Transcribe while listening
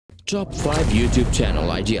Top 5 YouTube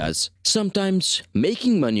channel ideas. Sometimes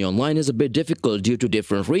making money online is a bit difficult due to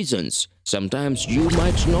different reasons. Sometimes you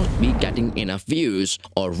might not be getting enough views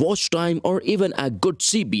or watch time or even a good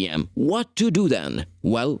CPM. What to do then?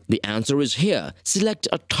 Well, the answer is here. Select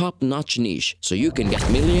a top-notch niche so you can get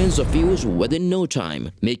millions of views within no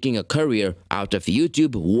time. Making a career out of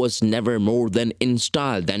YouTube was never more than in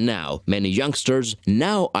style than now. Many youngsters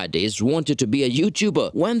nowadays wanted to be a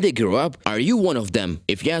YouTuber when they grow up. Are you one of them?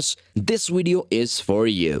 If yes, this video is for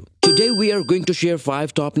you. Today we are going to share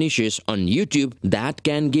 5 top niches on YouTube that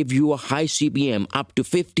can give you a high CPM up to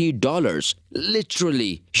 $50.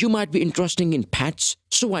 Literally, you might be interested in pets,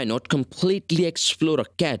 so why not completely explore a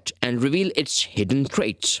cat and reveal its hidden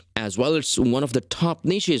traits? As well, it's one of the top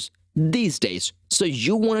niches these days, so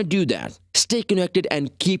you want to do that. Stay connected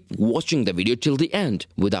and keep watching the video till the end.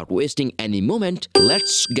 Without wasting any moment,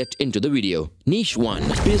 let's get into the video. Niche 1.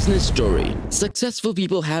 Business story. Successful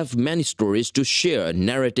people have many stories to share,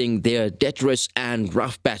 narrating their detritus and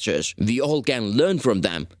rough patches. We all can learn from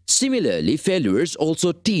them. Similarly, failures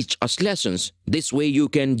also teach us lessons. This way you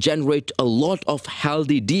can generate a lot of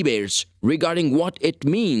healthy debates regarding what it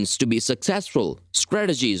means to be successful,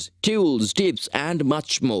 strategies, tools, tips, and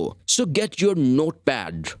much more. So get your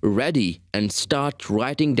notepad ready and start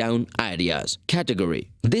writing down ideas. Category.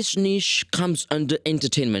 This niche comes under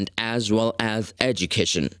entertainment as well as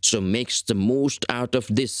education, so makes the most out of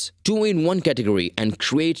this 2-in-1 category and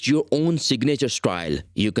create your own signature style.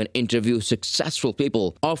 You can interview successful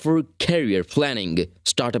people, offer career planning,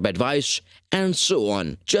 startup advice, and so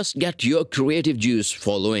on. Just get your creative juice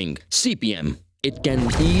flowing. CPM. It can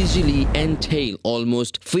easily entail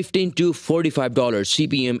almost $15 to $45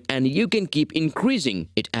 CPM, and you can keep increasing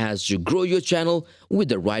it as you grow your channel with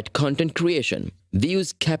the right content creation.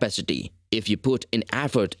 Views capacity. If you put in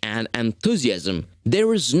effort and enthusiasm,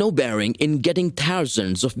 there is no bearing in getting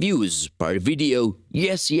thousands of views per video.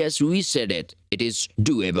 Yes, we said it. It is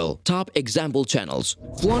doable. Top example channels.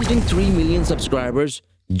 Flaunting 3 million subscribers,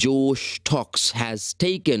 Josh Talks has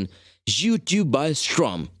taken YouTube by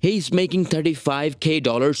storm. He's making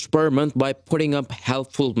 $35K per month by putting up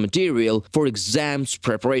helpful material for exams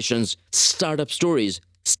preparations, startup stories,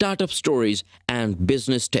 and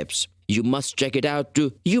business tips. You must check it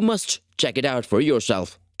out for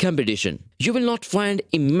yourself. Competition. You will not find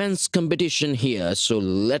immense competition here, so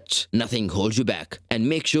let nothing hold you back. And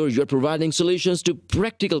make sure you're providing solutions to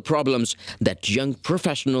practical problems that young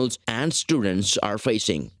professionals and students are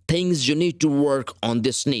facing. Things you need to work on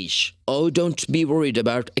this niche. Oh, don't be worried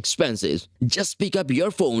about expenses. Just pick up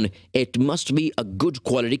your phone. It must be a good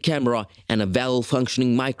quality camera and a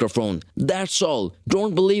well-functioning microphone. That's all.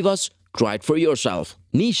 Don't believe us? Try it for yourself.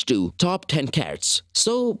 Niche 2. Top 10 cats.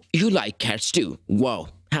 So, you like cats too? Wow.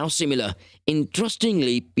 How similar.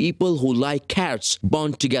 Interestingly, people who like cats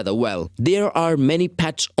bond together well. There are many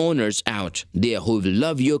pet owners out there who will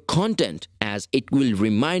love your content as it will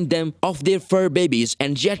remind them of their fur babies,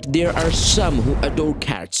 and yet there are some who adore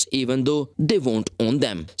cats even though they won't own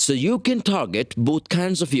them. So you can target both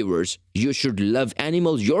kinds of viewers. You should love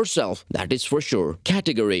animals yourself, that is for sure.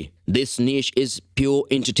 Category. This niche is pure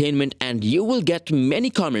entertainment and you will get many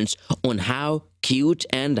comments on how cute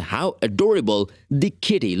and how adorable the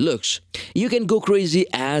kitty looks. You can go crazy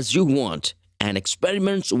as you want and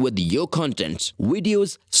experiment with your content.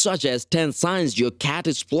 Videos such as 10 signs your cat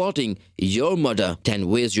is plotting your murder, 10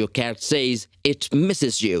 ways your cat says it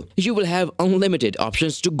misses you. You will have unlimited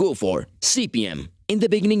options to go for. CPM. In the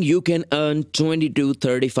beginning, you can earn $20 to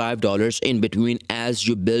 $35 in between. As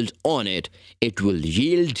you build on it, it will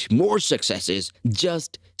yield more successes.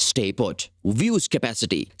 Just stay put. Views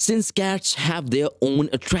capacity. Since cats have their own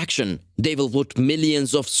attraction, they will put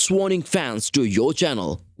millions of swarming fans to your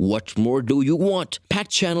channel. What more do you want? Pet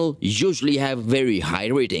channel usually have very high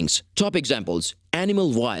ratings. Top examples.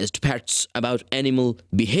 Animal-wise pets about animal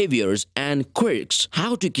behaviors and quirks,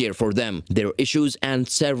 how to care for them, their issues, and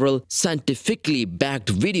several scientifically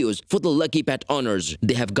backed videos for the lucky pet owners.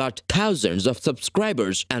 They have got thousands of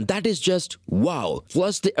subscribers, and that is just wow.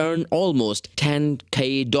 Plus they earn almost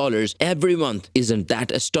 $10K every month. Isn't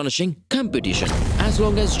that astonishing? Competition. As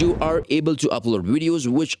long as you are able to upload videos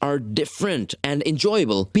which are different and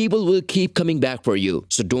enjoyable, people will keep coming back for you.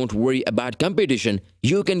 So don't worry about competition.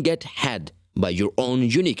 You can get ahead by your own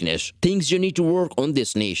uniqueness. Things you need to work on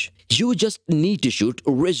this niche. You just need to shoot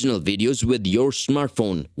original videos with your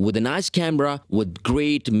smartphone with a nice camera with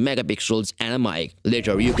great megapixels and a mic.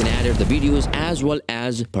 Later you can edit the videos as well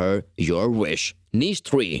as per your wish. Niche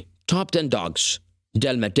 3. Top 10 dogs.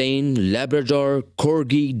 Dalmatian, Labrador,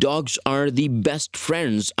 Corgi dogs are the best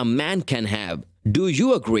friends a man can have. Do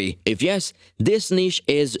you agree? If yes, this niche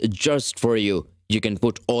is just for you. You can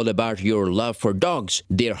put all about your love for dogs,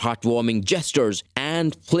 their heartwarming gestures,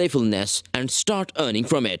 and playfulness and start earning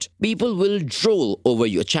from it. People will drool over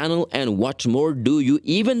your channel, and what more do you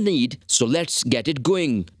even need? So let's get it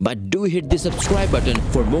going. But do hit the subscribe button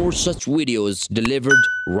for more such videos delivered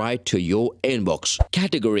right to your inbox.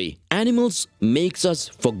 Category: Animals makes us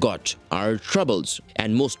forgot our troubles,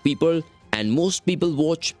 and most people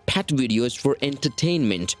watch pet videos for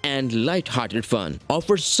entertainment and light-hearted fun.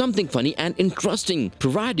 Offer something funny and interesting.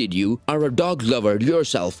 Provided you are a dog lover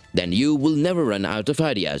yourself, then you will never run out of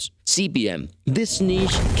ideas. CPM: This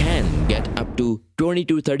niche can get up to $20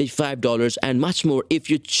 to $35 and much more if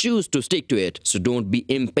you choose to stick to it. So don't be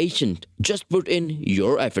impatient. Just put in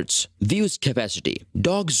your efforts. Views capacity: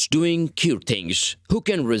 Dogs doing cute things. Who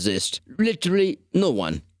can resist? Literally no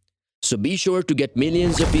one. So be sure to get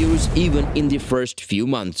millions of views even in the first few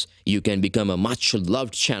months. You can become a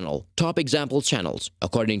much-loved channel. Top example channels.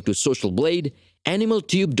 According to Social Blade,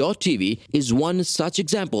 AnimalTube.tv is one such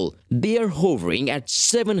example. They are hovering at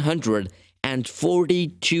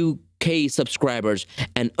 742K subscribers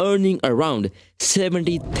and earning around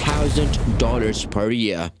 $70,000 per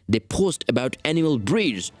year. They post about animal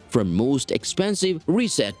breeds, from most expensive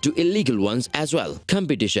reset to illegal ones as well.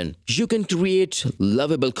 Competition: You can create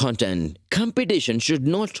lovable content. Competition should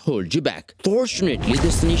not hold you back. Fortunately,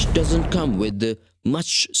 this niche doesn't come with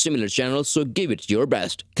much similar channels, so give it your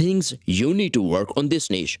best. Things you need to work on this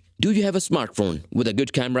niche: Do you have a smartphone with a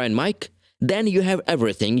good camera and mic? Then you have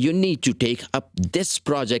everything you need to take up this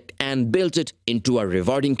project and build it into a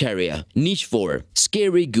rewarding career. Niche 4: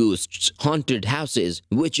 Scary ghosts, haunted houses,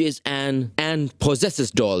 witches, and possesses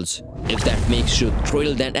dolls. If that makes you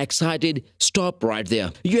thrilled and excited, stop right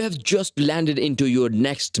there. You have just landed into your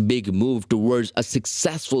next big move towards a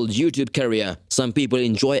successful YouTube career. Some people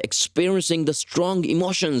enjoy experiencing the strong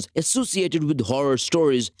emotions associated with horror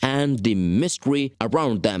stories and the mystery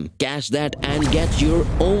around them. Catch that and get your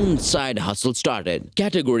own side hustle started.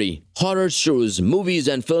 Category: Horror shows, movies,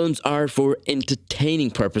 and films are for entertaining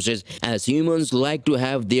purposes, as humans like to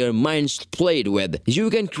have their minds played with. You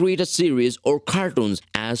can create a series or cartoons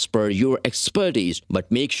as per your expertise, but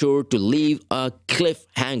make sure to leave a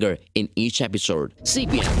cliffhanger in each episode.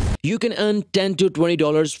 CPM: You can earn $10 to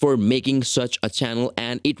 $20 for making such a channel,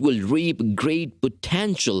 and it will reap great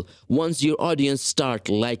potential once your audience start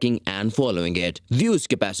liking and following it. Views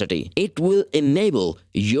capacity: It will enable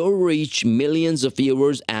your reach millions of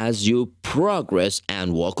viewers as you progress and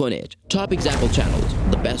work on it. Top example channels: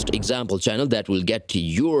 The best example channel that will get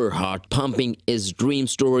your heart pumping is Dream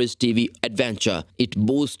Stories TV Adventure. It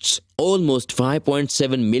boasts almost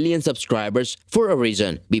 5.7 million subscribers for a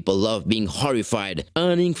reason. People love being horrified.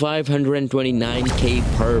 Earning $529K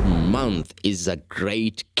per month is a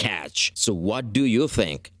great catch. So what do you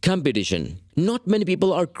think? Competition: Not many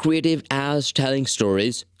people are creative as telling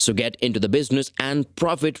stories, so get into the business and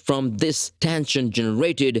profit from this tension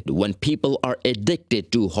generated when people are addicted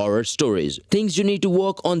to horror stories. Things you need to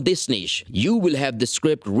work on this niche: You will have the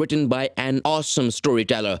script written by an awesome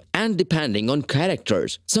storyteller and depending on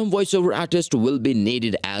characters. Some voiceover artist will be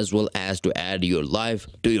needed as well as to add your life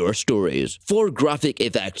to your stories. For graphic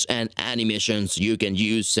effects and animations, you can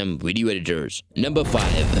use some video editors. Number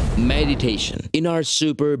 5. Meditation. In our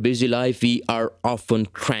super busy life, we are often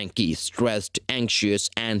cranky, stressed, anxious,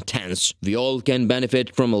 and tense. We all can benefit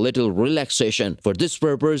from a little relaxation. For this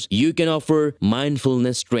purpose, you can offer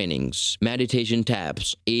mindfulness trainings, meditation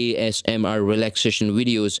tabs, ASMR relaxation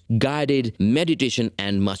videos, guided meditation,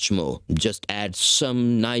 and much more. Just add some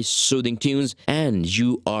nice soothing tunes and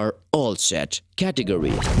you are all set.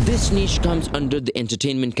 Category: This niche comes under the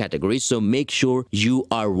entertainment category, so make sure you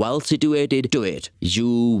are well situated to it. You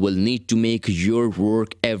will need to make your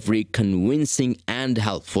work every convincing and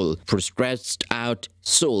helpful for stressed out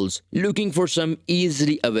souls looking for some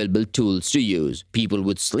easily available tools to use. People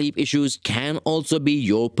with sleep issues can also be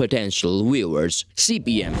your potential viewers.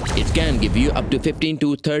 CPM: It can give you up to $15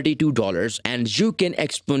 to $32 and you can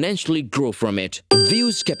exponentially grow from it.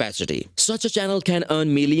 Views capacity: Such a channel can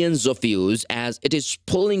earn millions of views as it is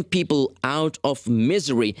pulling people out of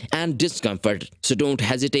misery and discomfort. So don't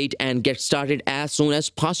hesitate and get started as soon as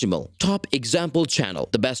possible. Top example channel: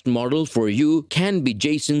 The best model for you can be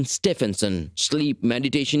Jason Stephenson, Sleep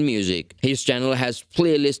Meditation Music. His channel has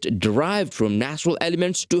playlists derived from natural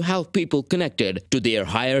elements to help people connected to their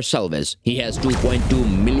higher selves. He has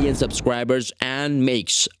 2.2 million subscribers and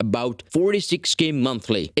makes about $46K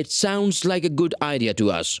monthly. It sounds like a good idea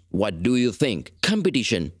to us. channels. What do you think?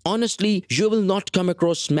 Competition. Honestly, you will not come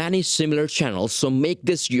across many similar channels, so make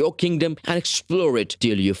this your kingdom and explore it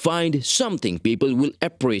till you find something people will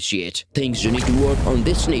appreciate. Things you need to work on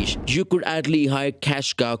this niche. You could ideally hire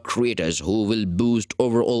cash cow creators who will boost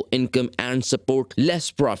overall income and support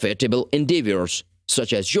less profitable endeavors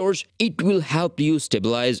such as yours. It will help you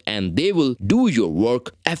stabilize and they will do your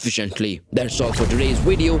work efficiently. That's all for today's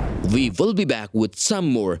video. We will be back with some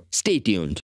more. Stay tuned.